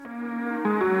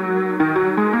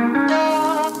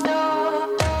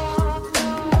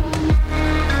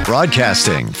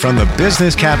Broadcasting from the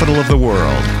business capital of the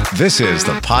world, this is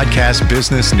the Podcast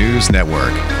Business News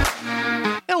Network.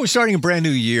 Now we're starting a brand new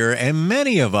year, and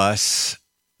many of us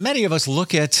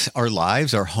look at our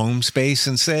lives, our home space,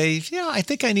 and say, I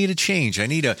think I need a change. I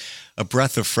need a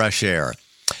breath of fresh air,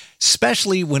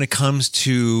 especially when it comes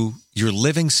to your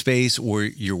living space or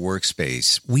your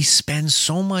workspace. We spend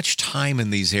so much time in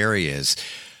these areas.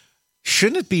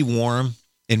 Shouldn't it be warm,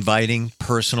 inviting,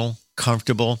 personal,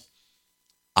 comfortable?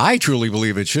 I truly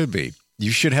believe it should be.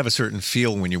 You should have a certain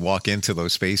feel when you walk into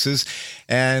those spaces,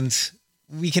 and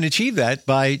we can achieve that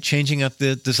by changing up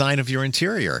the design of your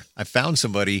interior. I found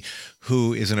somebody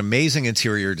who is an amazing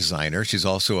interior designer. She's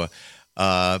also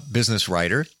a business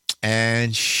writer,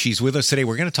 and she's with us today.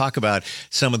 We're going to talk about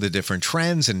some of the different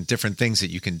trends and different things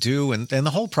that you can do, and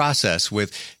the whole process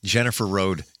with Jennifer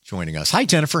Rhode joining us. Hi,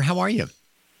 Jennifer. How are you?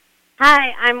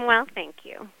 Hi, I'm well, thank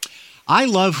you. I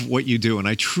love what you do, and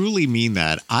I truly mean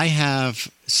that. I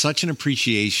have such an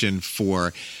appreciation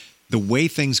for the way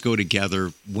things go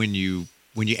together when you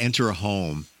enter a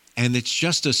home, and it's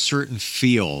just a certain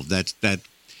feel that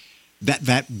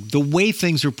the way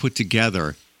things are put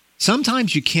together.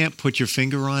 Sometimes you can't put your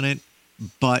finger on it,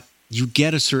 but you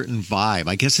get a certain vibe.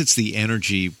 I guess it's the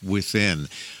energy within.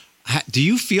 Do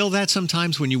you feel that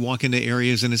sometimes when you walk into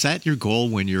areas, and is that your goal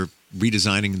when you're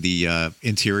redesigning the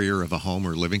interior of a home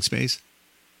or living space?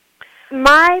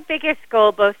 My biggest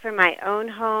goal, both for my own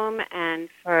home and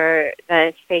for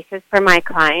the spaces for my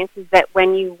clients, is that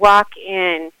when you walk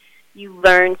in, you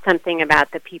learn something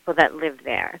about the people that live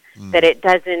there. That it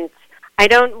doesn't, I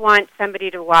don't want somebody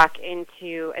to walk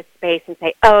into a space and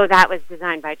say, oh, that was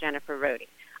designed by Jennifer Rhode.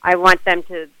 I want them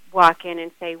to walk in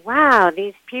and say, wow,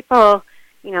 these people,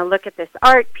 look at this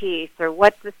art piece, or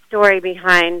what's the story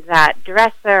behind that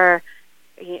dresser.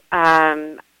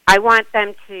 I want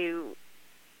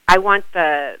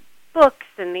the books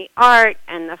and the art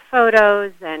and the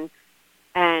photos and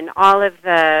all of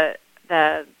the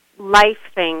life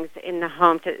things in the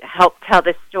home to help tell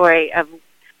the story of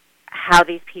how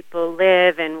these people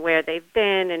live and where they've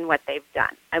been and what they've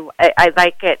done. I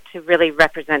like it to really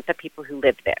represent the people who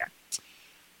live there.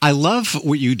 I love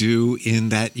what you do in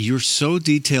that you're so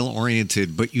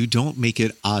detail-oriented, but you don't make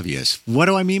it obvious. What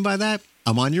do I mean by that?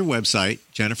 I'm on your website,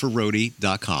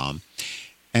 jenniferrhode.com,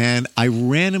 and I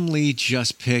randomly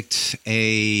just picked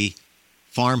a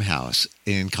farmhouse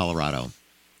in Colorado,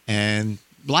 and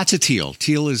lots of teal.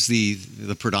 Teal is the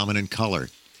predominant color.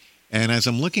 And as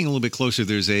I'm looking a little bit closer,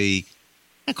 there's I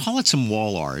call it some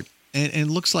wall art, and it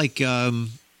looks like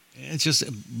it's just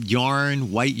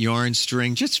yarn, white yarn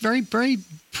string, just very, very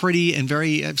pretty and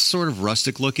very sort of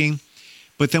rustic looking.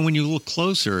 But then when you look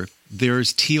closer,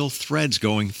 there's teal threads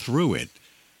going through it.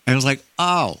 And I was like,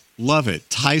 oh, love it.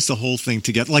 Ties the whole thing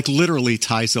together, like literally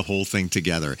ties the whole thing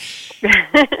together.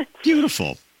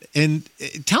 Beautiful. And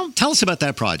tell us about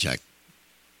that project.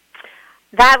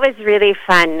 That was really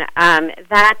fun.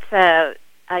 That's a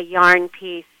yarn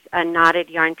piece, a knotted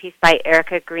yarn piece by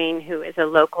Erica Green, who is a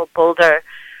local Boulder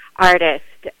artist.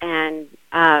 And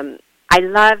I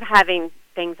love having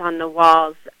things on the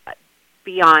walls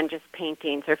beyond just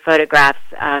paintings or photographs.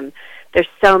 There's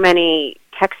so many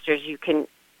textures you can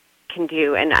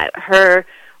do, and her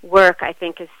work, I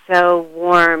think, is so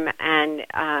warm and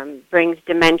brings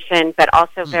dimension, but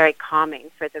also very calming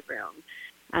for the room.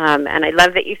 And I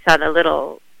love that you saw the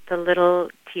little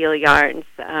teal yarns,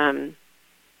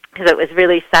 because it was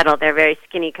really subtle. They're very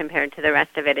skinny compared to the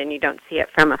rest of it, and you don't see it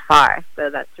from afar. So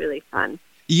that's really fun.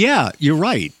 Yeah, you're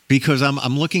right, because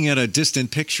I'm looking at a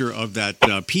distant picture of that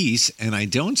piece, and I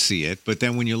don't see it. But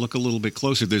then when you look a little bit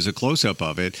closer, there's a close-up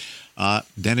of it.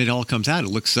 Then it all comes out. It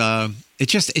looks, it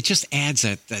just adds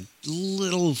that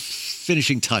little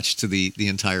finishing touch to the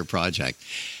entire project.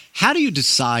 How do you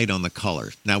decide on the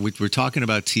color? Now, we're talking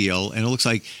about teal, and it looks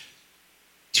like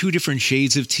two different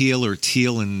shades of teal, or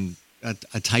teal and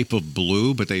a type of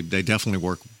blue, but they definitely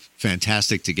work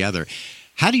fantastic together.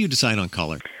 How do you decide on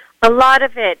color? A lot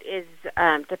of it is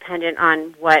dependent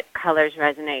on what colors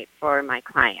resonate for my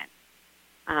client.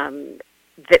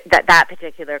 That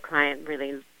particular client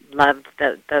really loved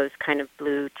those kind of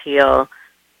blue, teal,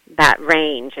 that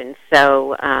range, and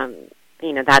so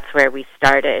that's where we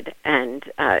started. And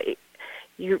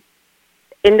in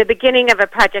the beginning of a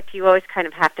project, you always kind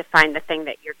of have to find the thing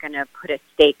that you're going to put a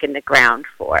stake in the ground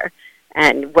for,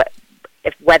 and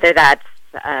whether that's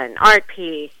an art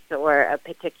piece or a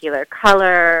particular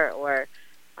color or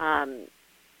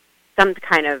some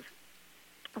kind of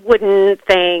wooden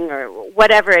thing or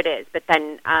whatever it is, but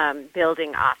then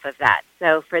building off of that.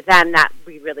 So for them, that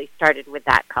we really started with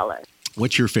that color.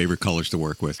 What's your favorite colors to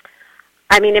work with?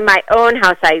 I mean, in my own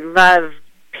house, I love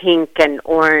pink and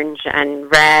orange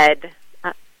and red.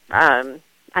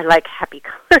 I like happy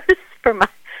colors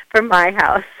for my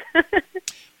house.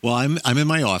 Well, I'm in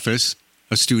my office,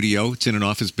 a studio. It's in an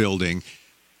office building.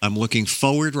 I'm looking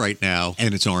forward right now,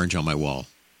 and it's orange on my wall.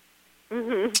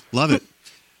 Mm-hmm. Love it.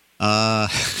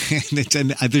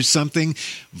 And there's something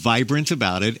vibrant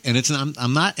about it, and it's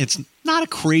not a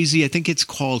crazy. I think it's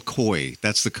called koi.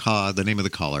 That's the name of the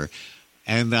color,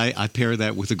 and I pair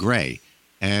that with a gray,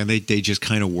 and they just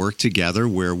kind of work together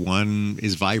where one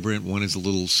is vibrant, one is a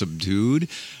little subdued,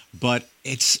 but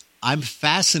I'm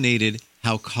fascinated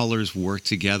how colors work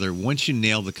together once you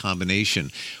nail the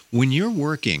combination. When you're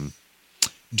working,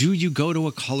 do you go to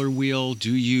a color wheel?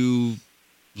 Do you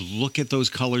look at those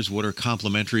colors, what are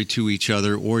complementary to each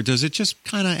other, or does it just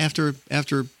kind of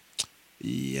after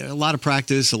a lot of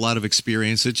practice, a lot of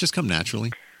experience, it just come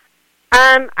naturally?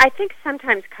 I think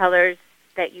sometimes colors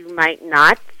that you might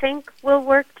not think will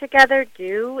work together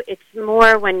do. It's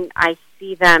more when I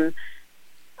see them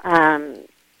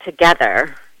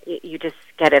together, you just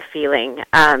get a feeling.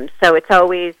 So it's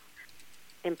always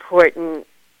important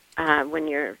when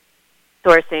you're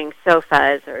sourcing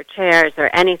sofas or chairs or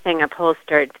anything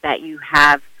upholstered that you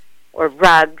have, or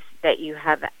rugs, that you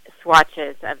have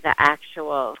swatches of the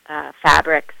actual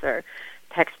fabrics or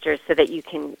textures so that you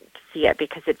can see it,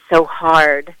 because it's so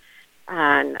hard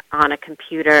on a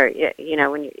computer,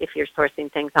 if you're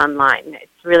sourcing things online.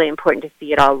 It's really important to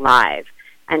see it all live.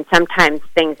 And sometimes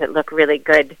things that look really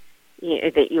good,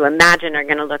 that you imagine are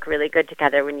going to look really good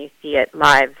together, when you see it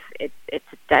live,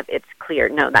 it's clear,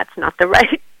 no, that's not the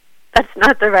right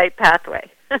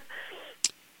pathway.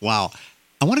 Wow.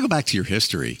 I want to go back to your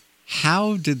history.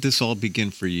 How did this all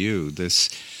begin for you, this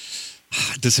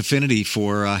affinity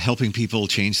for helping people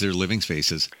change their living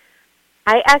spaces?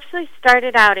 I actually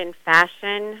started out in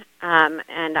fashion,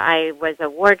 and I was a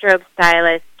wardrobe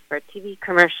stylist for TV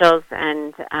commercials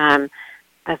and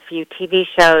a few TV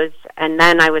shows, and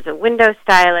then I was a window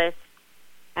stylist,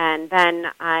 and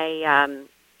then I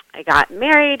got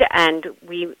married, and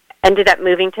we ended up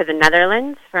moving to the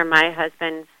Netherlands for my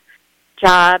husband's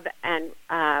job, and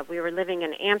we were living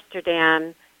in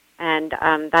Amsterdam, and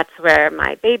that's where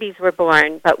my babies were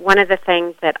born. But one of the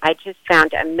things that I just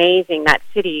found amazing, that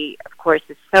city, of course,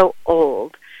 is so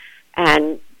old,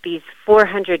 and these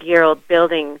 400-year-old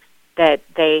buildings that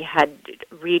they had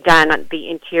redone the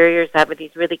interiors of, with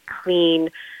these really clean,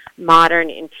 modern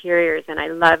interiors, and I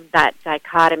loved that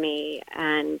dichotomy.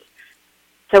 And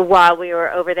so while we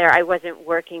were over there, I wasn't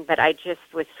working, but I just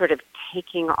was sort of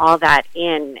taking all that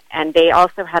in. And they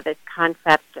also have this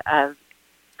concept of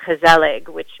gezellig,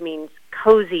 which means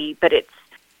cozy, but it's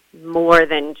more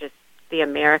than just the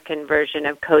American version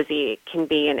of cozy. It can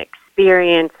be an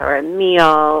experience or a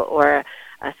meal or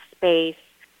a space.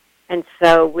 And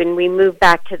so when we moved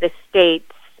back to the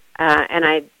States, and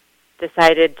I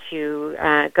decided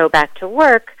to go back to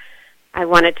work, I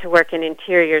wanted to work in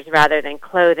interiors rather than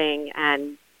clothing,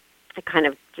 and I kind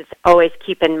of just always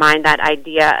keep in mind that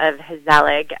idea of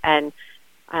gezellig, and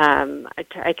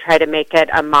I try to make it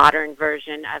a modern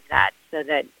version of that, so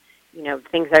that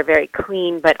things are very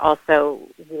clean but also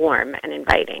warm and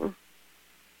inviting.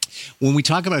 When we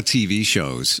talk about TV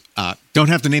shows, don't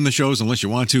have to name the shows unless you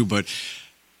want to, but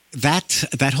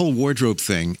that whole wardrobe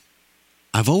thing,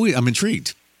 I'm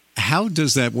intrigued. How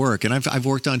does that work? And I've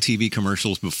worked on TV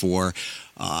commercials before.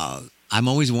 I'm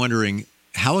always wondering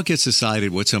how it gets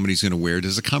decided what somebody's going to wear.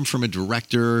 Does it come from a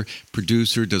director,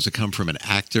 producer? Does it come from an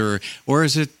actor? Or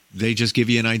is it they just give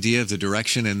you an idea of the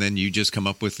direction and then you just come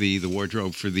up with the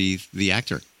wardrobe for the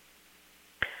actor?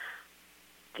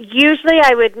 Usually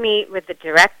I would meet with the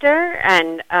director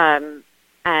and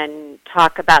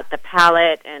talk about the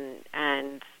palette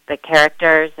and the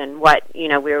characters and what we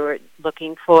were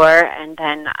looking for, and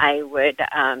then I would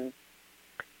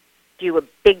do a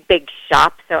big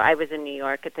shop. So I was in New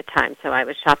York at the time, so I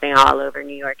was shopping all over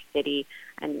New York City,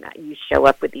 and you show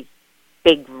up with these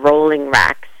big rolling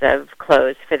racks of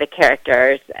clothes for the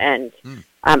characters, and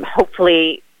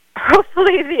hopefully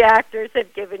the actors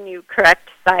have given you correct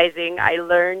sizing. I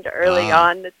learned early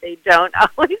on that they don't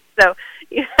always, so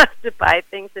you have to buy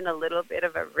things in a little bit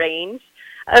of a range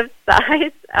of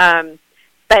size.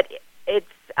 But it's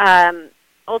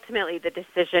ultimately the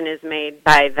decision is made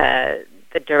by the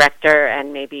director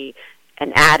and maybe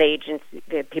an ad agency,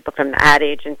 the people from the ad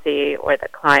agency, or the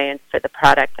clients for the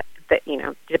product. That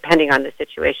depending on the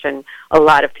situation, a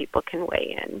lot of people can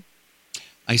weigh in.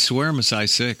 I swear I'm a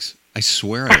size 6. I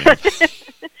swear I am.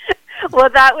 Well,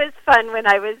 that was fun when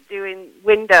I was doing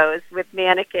windows with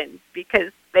mannequins,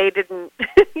 because they didn't.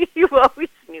 You always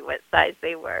knew what size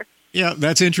they were. Yeah,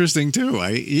 that's interesting too.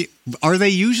 Are they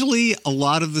usually a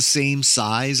lot of the same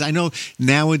size? I know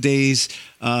nowadays,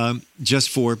 just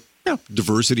for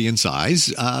diversity in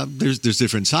size, there's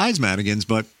different size mannequins,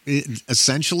 but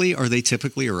essentially, are they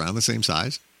typically around the same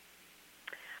size?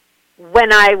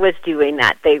 When I was doing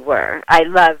that, they were. I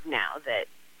love now that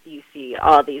you see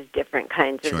all these different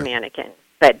kinds of mannequins,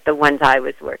 but the ones I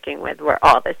was working with were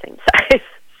all the same size.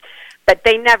 But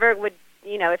they never would,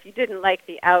 if you didn't like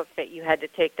the outfit, you had to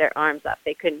take their arms off.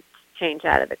 They couldn't change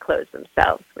out of the clothes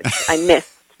themselves, which I missed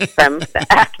from the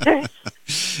actors.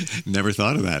 Never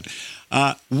thought of that.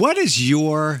 What is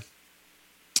your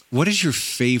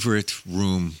favorite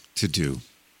room to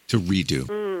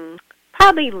redo?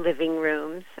 Probably living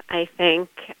rooms, I think,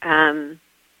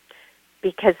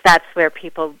 because that's where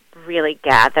people really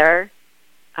gather.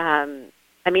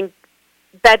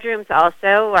 Bedrooms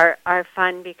also are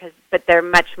fun but they're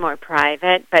much more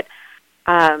private. But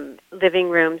living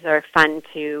rooms are fun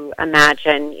to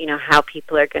imagine, how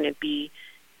people are going to be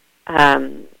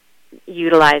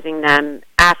utilizing them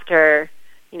after,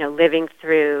 living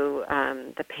through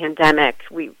the pandemic.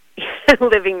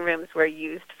 Living rooms were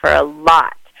used for a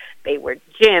lot. They were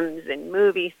gyms and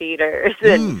movie theaters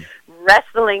and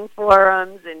wrestling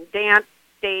forums and dance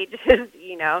stages,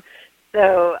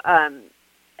 So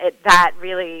that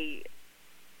really,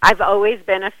 I've always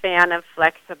been a fan of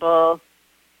flexible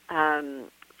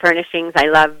furnishings. I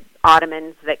love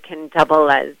ottomans that can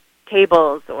double as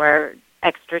tables or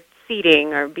extra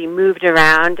seating or be moved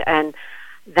around, and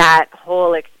that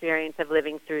whole experience of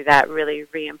living through that really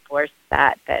reinforced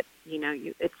that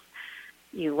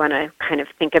you want to kind of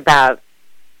think about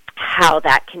how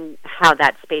that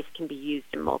space can be used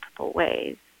in multiple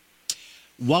ways.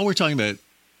 While we're talking about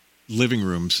living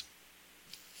rooms,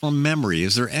 from memory,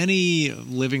 is there any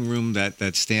living room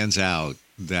that stands out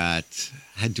that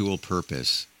had dual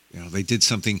purpose? They did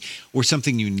something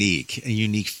unique, a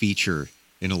unique feature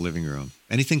in a living room.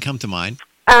 Anything come to mind?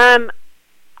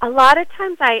 A lot of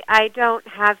times I don't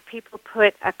have people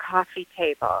put a coffee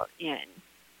table in,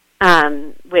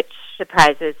 which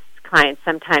surprises clients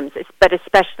sometimes, but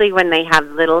especially when they have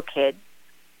little kids.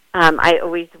 I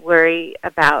always worry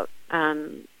about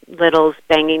littles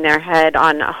banging their head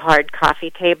on a hard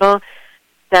coffee table.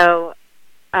 So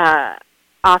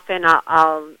often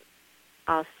I'll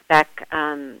spec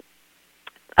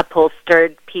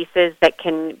upholstered pieces that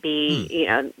can be,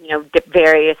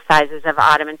 various sizes of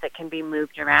ottomans that can be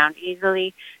moved around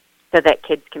easily, so that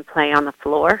kids can play on the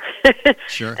floor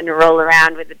and roll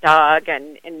around with the dog,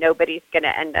 and nobody's going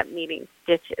to end up needing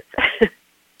stitches.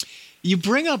 You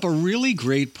bring up a really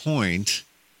great point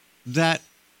that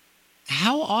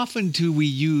how often do we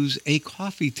use a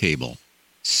coffee table?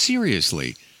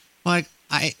 Seriously. Like,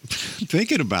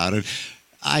 thinking about it,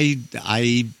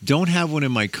 I don't have one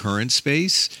in my current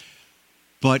space,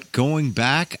 but going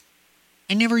back,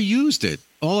 I never used it.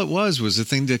 All it was a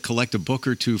thing to collect a book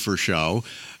or two for show.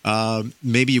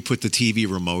 Maybe you put the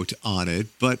TV remote on it,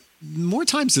 but more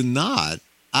times than not,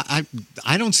 I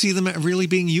don't see them really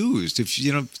being used. If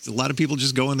a lot of people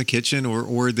just go in the kitchen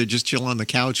or they just chill on the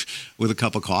couch with a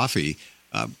cup of coffee.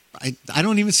 I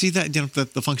don't even see that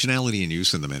the functionality and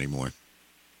use in them anymore.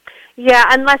 Yeah,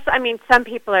 some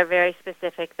people are very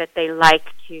specific that they like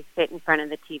to sit in front of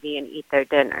the TV and eat their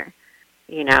dinner,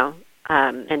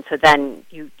 and so then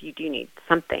you do need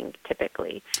something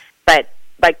typically. But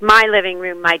like my living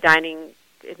room and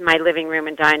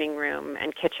dining room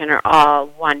and kitchen are all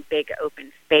one big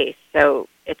open space, so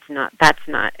that's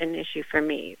not an issue for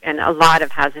me. And a lot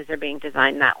of houses are being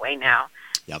designed that way now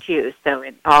too, so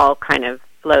it all kind of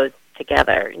flows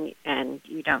together, and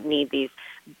you don't need these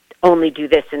only do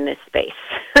this in this space.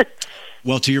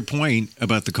 Well, to your point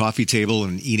about the coffee table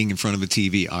and eating in front of the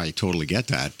TV, I totally get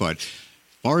that. But as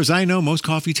far as I know, most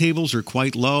coffee tables are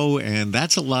quite low, and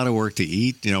that's a lot of work to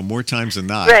eat, more times than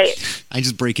not. Right. I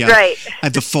just break out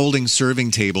at the folding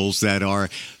serving tables that are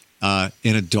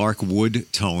in a dark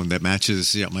wood tone that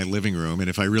matches my living room. And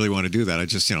if I really want to do that, I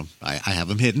just, I have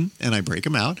them hidden and I break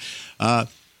them out.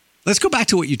 Let's go back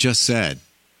to what you just said.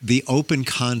 The open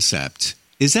concept.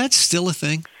 Is that still a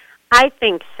thing? I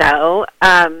think so,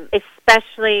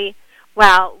 especially,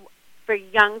 for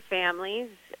young families.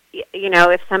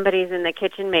 If somebody's in the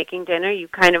kitchen making dinner, you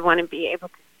kind of want to be able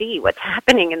to see what's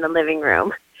happening in the living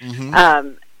room.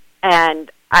 Mm-hmm.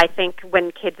 And I think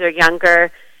when kids are younger,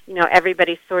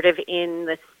 everybody's sort of in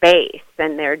the space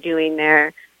and they're doing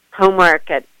their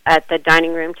homework at the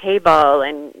dining room table,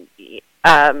 and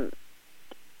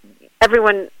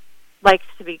everyone likes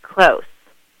to be close,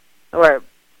 or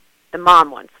the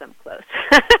mom wants them close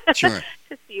to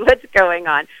see what's going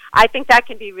on. I think that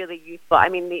can be really useful.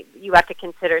 You have to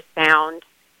consider sound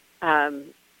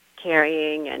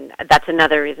carrying, and that's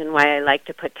another reason why I like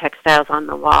to put textiles on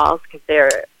the walls, because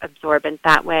they're absorbent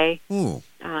that way. Ooh.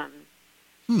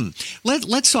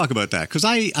 Let's talk about that, because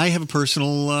I have a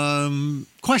personal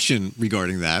question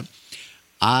regarding that.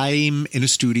 I'm in a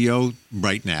studio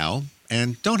right now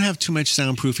and don't have too much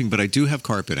soundproofing, but I do have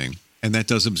carpeting, and that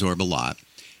does absorb a lot.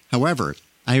 However,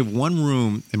 I have one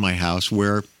room in my house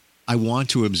where I want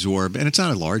to absorb, and it's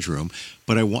not a large room,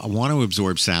 but I want to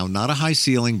absorb sound. Not a high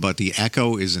ceiling, but the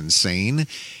echo is insane.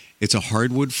 It's a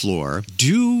hardwood floor.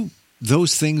 Do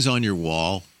those things on your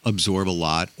wall absorb a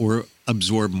lot, or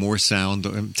absorb more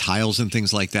sound, tiles and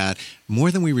things like that,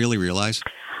 more than we really realize?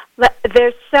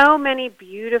 There's so many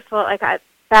beautiful, like I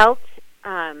felt,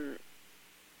 I'm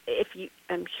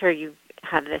sure you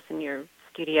have this in your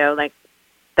studio, like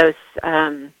those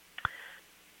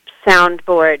sound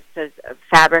boards, those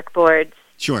fabric boards.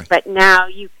 Sure. But now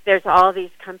there's all these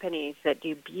companies that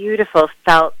do beautiful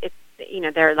felt.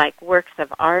 They're like works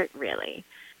of art, really.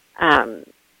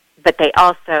 But they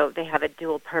have a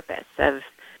dual purpose of,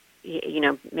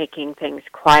 making things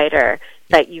quieter.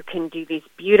 But you can do these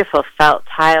beautiful felt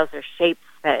tiles or shapes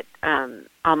that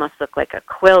almost look like a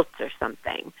quilt or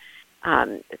something,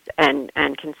 and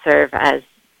can serve as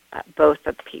both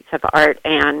a piece of art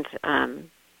and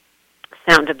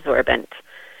sound absorbent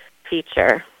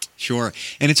feature. Sure.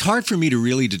 And it's hard for me to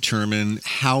really determine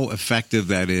how effective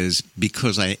that is,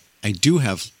 because I do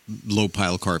have low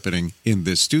pile carpeting in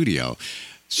this studio.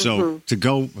 So to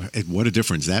go, what a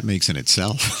difference that makes in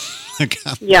itself.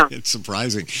 Yeah. It's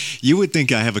surprising. You would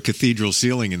think I have a cathedral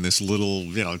ceiling in this little,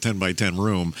 10 by 10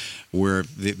 room where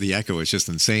the echo is just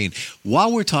insane.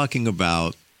 While we're talking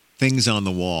about things on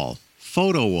the wall,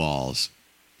 photo walls,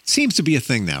 it seems to be a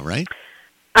thing now, right?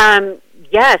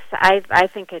 Yes, I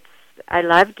think I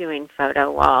love doing photo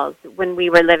walls. When we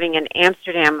were living in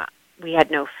Amsterdam, we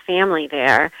had no family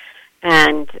there,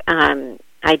 and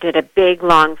I did a big,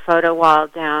 long photo wall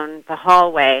down the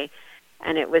hallway,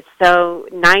 and it was so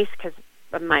nice because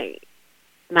when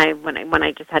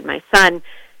I just had my son,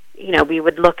 we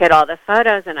would look at all the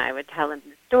photos, and I would tell him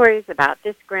the stories about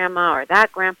this grandma or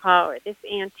that grandpa or this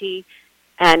auntie,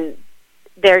 and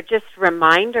they're just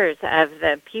reminders of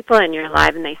the people in your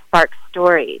life, and they spark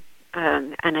stories.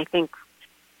 And I think,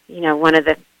 one of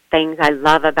the things I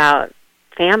love about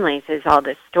families is all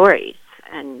the stories.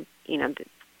 And,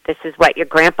 this is what your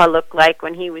grandpa looked like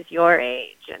when he was your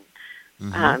age.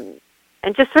 And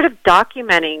just sort of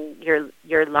documenting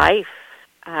your life.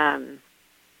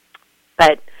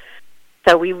 But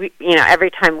so we, every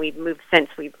time we've moved since,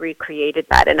 we've recreated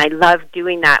that. And I love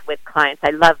doing that with clients. I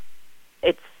love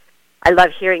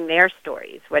hearing their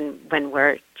stories when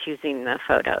we're choosing the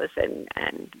photos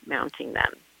and mounting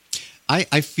them.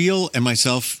 I feel, and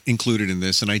myself included in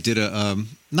this, and I did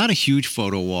not a huge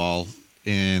photo wall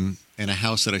in a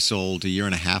house that I sold a year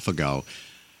and a half ago.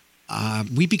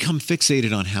 We become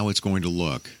fixated on how it's going to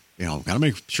look. Got to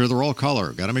make sure they're all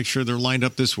color. Got to make sure they're lined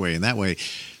up this way and that way.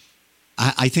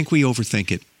 I think we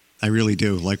overthink it. I really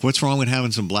do. Like, what's wrong with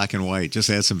having some black and white? Just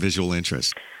add some visual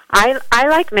interest. I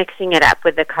like mixing it up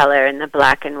with the color and the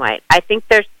black and white. I think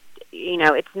there's,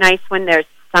 it's nice when there's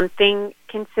something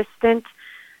consistent.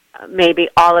 Maybe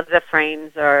all of the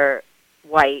frames are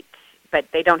white, but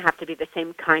they don't have to be the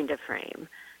same kind of frame.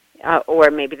 Or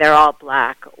maybe they're all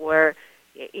black, or,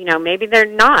 maybe they're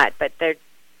not, but they're,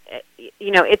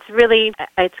 it's really,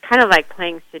 it's kind of like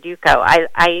playing Sudoku.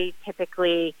 I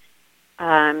typically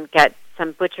get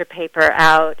some butcher paper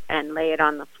out and lay it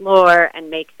on the floor and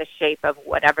make the shape of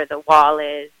whatever the wall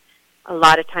is. A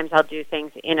lot of times I'll do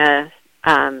things in a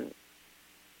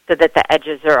so that the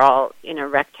edges are all in a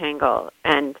rectangle,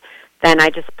 and then I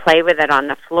just play with it on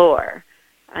the floor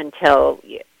until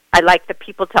I like the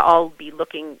people to all be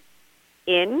looking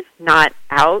in, not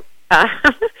out.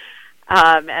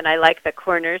 And I like the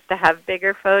corners to have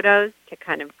bigger photos to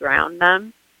kind of ground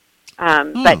them.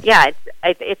 But yeah,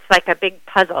 it's like a big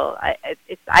puzzle.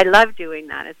 I love doing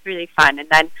that. It's really fun. And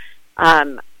then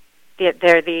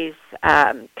there are these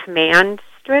command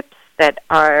strips that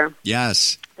are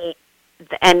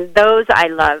and those I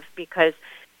love because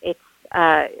it's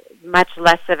much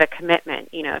less of a commitment.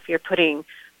 If you're putting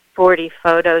 40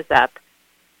 photos up,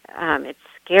 it's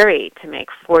scary to make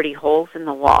 40 holes in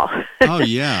the wall. Oh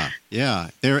yeah.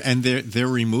 They're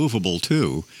removable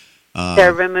too.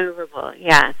 They're removable,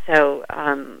 yeah. So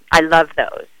I love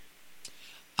those.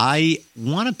 I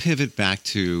want to pivot back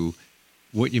to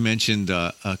what you mentioned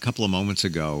a couple of moments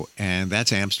ago, and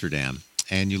that's Amsterdam.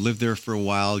 And you lived there for a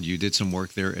while. You did some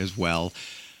work there as well.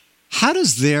 How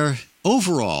does their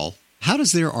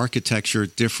architecture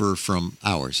differ from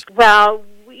ours? Well,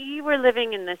 we we were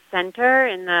living in the center,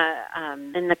 in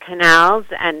the canals,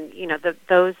 and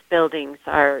those buildings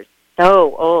are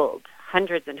so old,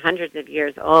 hundreds and hundreds of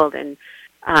years old, and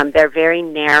they're very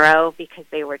narrow because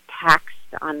they were taxed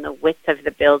on the width of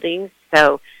the buildings.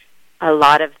 So a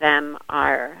lot of them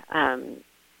are, an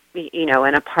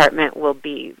apartment will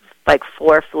be like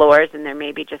 4 floors, and there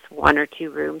may be just 1 or 2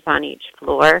 rooms on each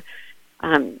floor.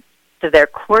 So they're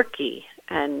quirky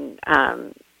and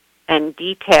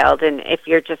detailed. And if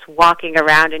you're just walking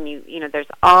around and there's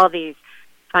all these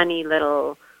funny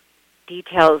little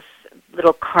details,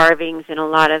 little carvings in a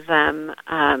lot of them.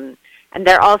 And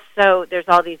there's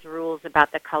all these rules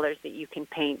about the colors that you can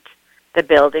paint the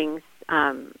buildings.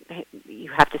 You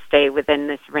have to stay within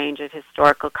this range of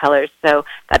historical colors. So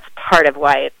that's part of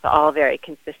why it's all very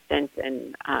consistent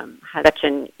and has such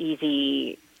an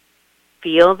easy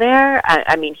feel there.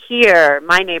 I mean, here,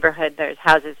 my neighborhood, there's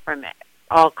houses from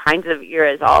all kinds of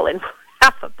eras all in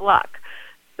half a block.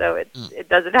 So it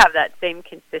doesn't have that same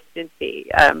consistency,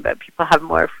 but people have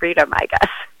more freedom, I guess.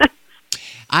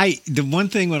 The one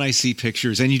thing when I see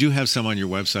pictures, and you do have some on your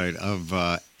website, of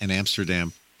an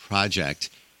Amsterdam project,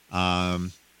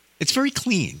 it's very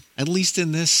clean, at least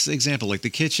in this example. Like the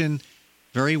kitchen,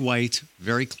 very white,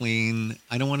 very clean.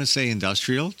 I don't want to say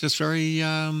industrial, just very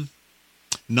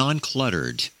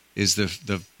non-cluttered is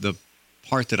the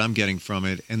part that I'm getting from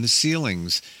it. And the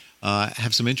ceilings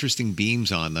have some interesting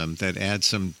beams on them that add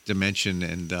some dimension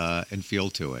and feel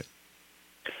to it.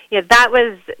 Yeah, that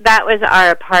was our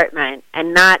apartment,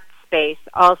 and that space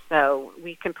also,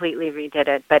 we completely redid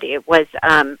it, but it was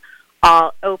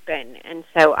all open. And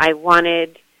so I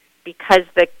wanted, because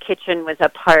the kitchen was a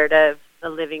part of the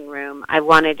living room, I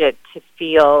wanted it to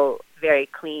feel very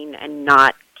clean and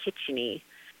not kitcheny.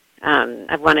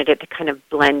 I wanted it to kind of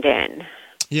blend in.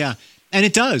 Yeah, and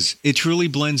it does. It truly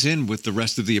blends in with the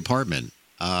rest of the apartment.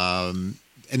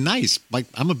 And nice. Like,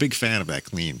 I'm a big fan of that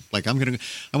clean. Like, I want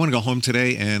to go home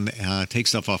today and take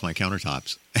stuff off my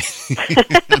countertops.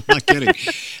 I'm not kidding.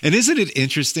 And isn't it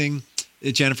interesting,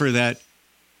 Jennifer, that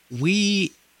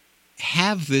we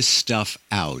have this stuff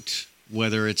out,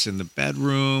 whether it's in the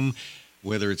bedroom,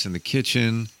 whether it's in the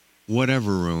kitchen,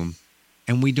 whatever room,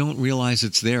 and we don't realize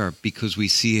it's there because we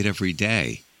see it every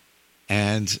day.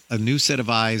 And a new set of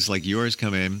eyes like yours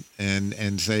come in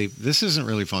and say, this isn't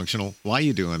really functional. Why are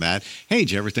you doing that? Hey,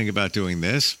 did you ever think about doing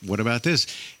this? What about this?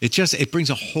 It brings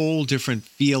a whole different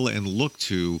feel and look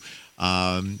to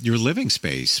your living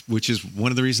space, which is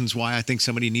one of the reasons why I think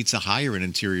somebody needs to hire an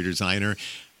interior designer.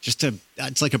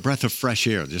 It's like a breath of fresh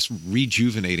air, just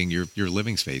rejuvenating your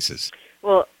living spaces.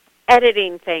 Well,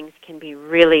 editing things can be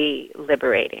really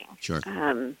liberating. Sure.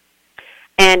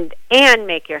 And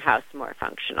make your house more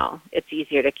functional. It's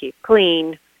easier to keep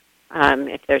clean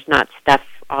if there's not stuff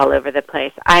all over the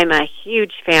place. I'm a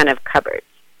huge fan of cupboards.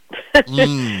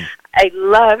 I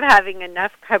love having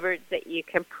enough cupboards that you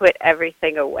can put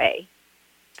everything away.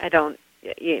 I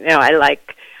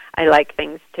like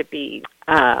things to be,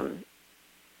 I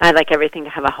like everything to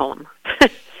have a home.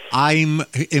 I'm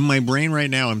in my brain right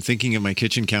now, I'm thinking of my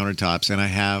kitchen countertops, and I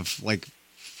have like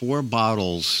 4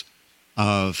 bottles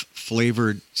of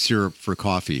flavored syrup for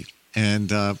coffee.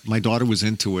 And my daughter was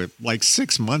into it like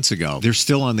 6 months ago. They're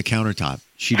still on the countertop.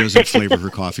 She doesn't flavor her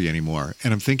coffee anymore.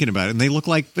 And I'm thinking about it. And they look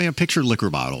like picture liquor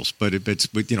bottles, but it's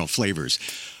flavors.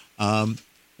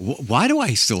 Why do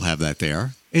I still have that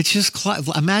there? It's just,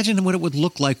 imagine what it would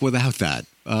look like without that.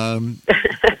 I'm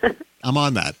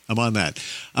on that.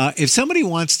 If somebody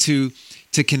wants to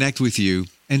connect with you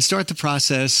and start the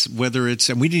process, whether it's,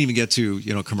 and we didn't even get to,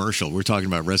 commercial. We're talking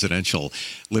about residential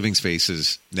living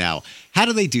spaces now. How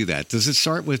do they do that? Does it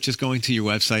start with just going to your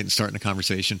website and starting a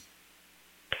conversation?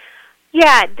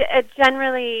 Yeah,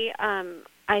 generally,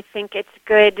 I think it's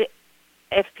good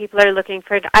if people are looking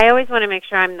for, I always want to make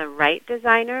sure I'm the right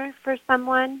designer for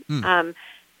someone.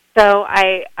 So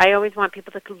I always want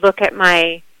people to look at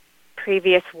my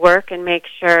previous work and make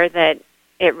sure that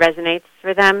it resonates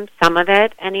for them, some of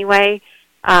it anyway.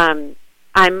 I'm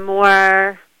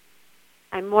more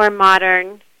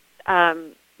modern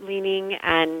leaning,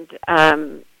 and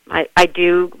I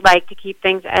do like to keep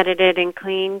things edited and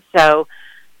clean, so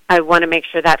I want to make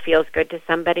sure that feels good to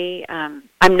somebody.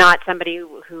 I'm not somebody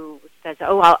who says,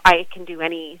 I can do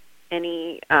any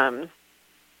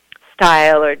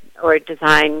style or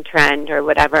design trend or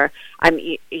whatever. I'm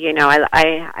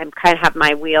kind of have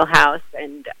my wheelhouse,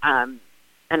 and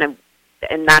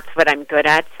that's what I'm good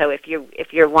at. So if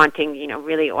you're wanting,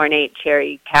 really ornate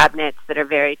cherry cabinets that are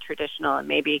very traditional and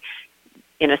maybe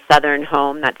in a southern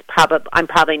home, I'm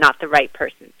probably not the right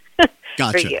person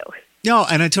Gotcha. for you. No,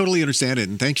 and I totally understand it,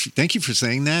 and thank you for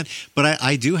saying that. But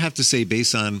I do have to say,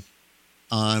 based on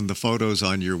on the photos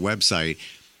on your website,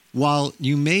 while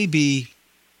you may be,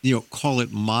 call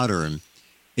it modern,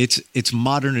 it's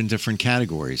modern in different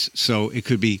categories. So it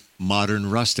could be modern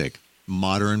rustic,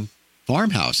 modern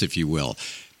farmhouse, if you will.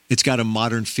 It's got a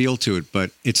modern feel to it,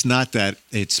 but it's not that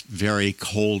it's very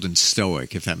cold and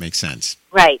stoic, if that makes sense.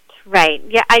 Right.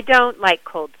 Yeah, I don't like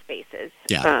cold spaces.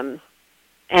 Yeah.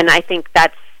 And I think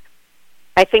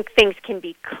things can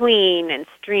be clean and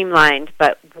streamlined,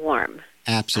 but warm.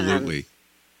 Absolutely.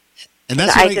 And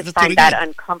that's I just find that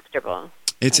uncomfortable.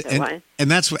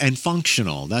 And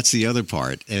functional. That's the other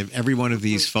part. Every one of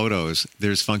these photos,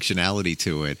 there's functionality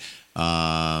to it.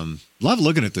 Love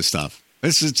looking at this stuff.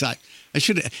 I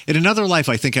should, in another life,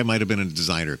 I think I might have been a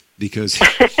designer because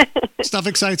stuff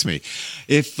excites me.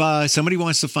 If somebody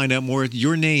wants to find out more,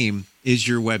 your name is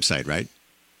your website, right?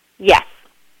 Yes,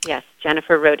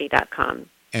 JenniferRhode.com.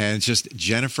 And it's just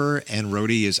Jennifer, and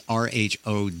Rhode is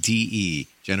RHODE,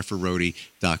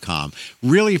 JenniferRhode.com.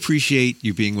 Really appreciate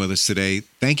you being with us today.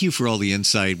 Thank you for all the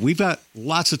insight. We've got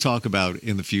lots to talk about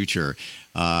in the future,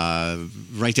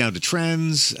 right down to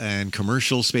trends and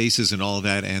commercial spaces and all of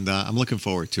that, and I'm looking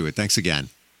forward to it. Thanks again.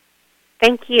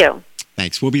 Thank you.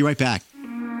 Thanks. We'll be right back.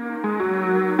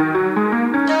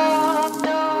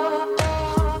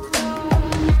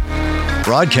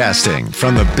 Broadcasting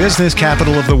from the business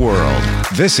capital of the world,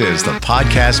 this is the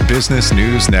Podcast Business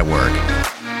News Network.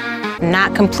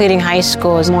 Not completing high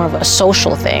school is more of a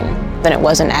social thing than it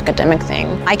was an academic thing.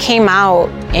 I came out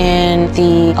in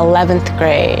the 11th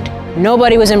grade.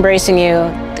 Nobody was embracing you.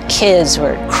 The kids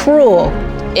were cruel.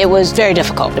 It was very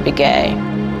difficult to be gay.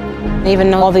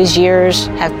 Even though all these years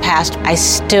have passed, I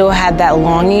still had that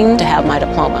longing to have my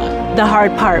diploma. The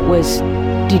hard part was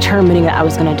determining that I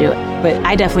was going to do it, but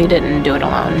I definitely didn't do it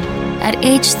alone. At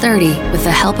age 30, with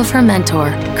the help of her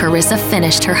mentor, Carissa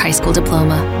finished her high school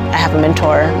diploma. I have a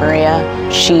mentor, Maria.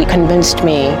 She convinced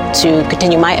me to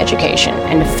continue my education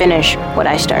and to finish what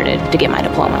I started to get my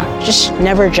diploma. Just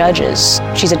never judges.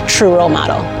 She's a true role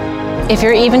model. If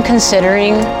you're even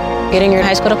considering getting your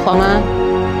high school diploma,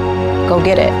 go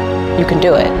get it. You can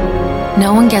do it.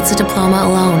 No one gets a diploma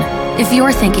alone. If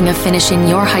you're thinking of finishing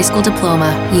your high school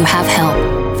diploma, you have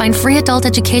help. Find free adult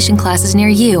education classes near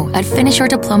you at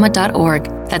finishyourdiploma.org.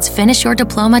 That's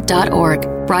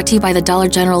finishyourdiploma.org. Brought to you by the Dollar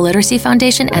General Literacy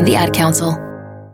Foundation and the Ad Council.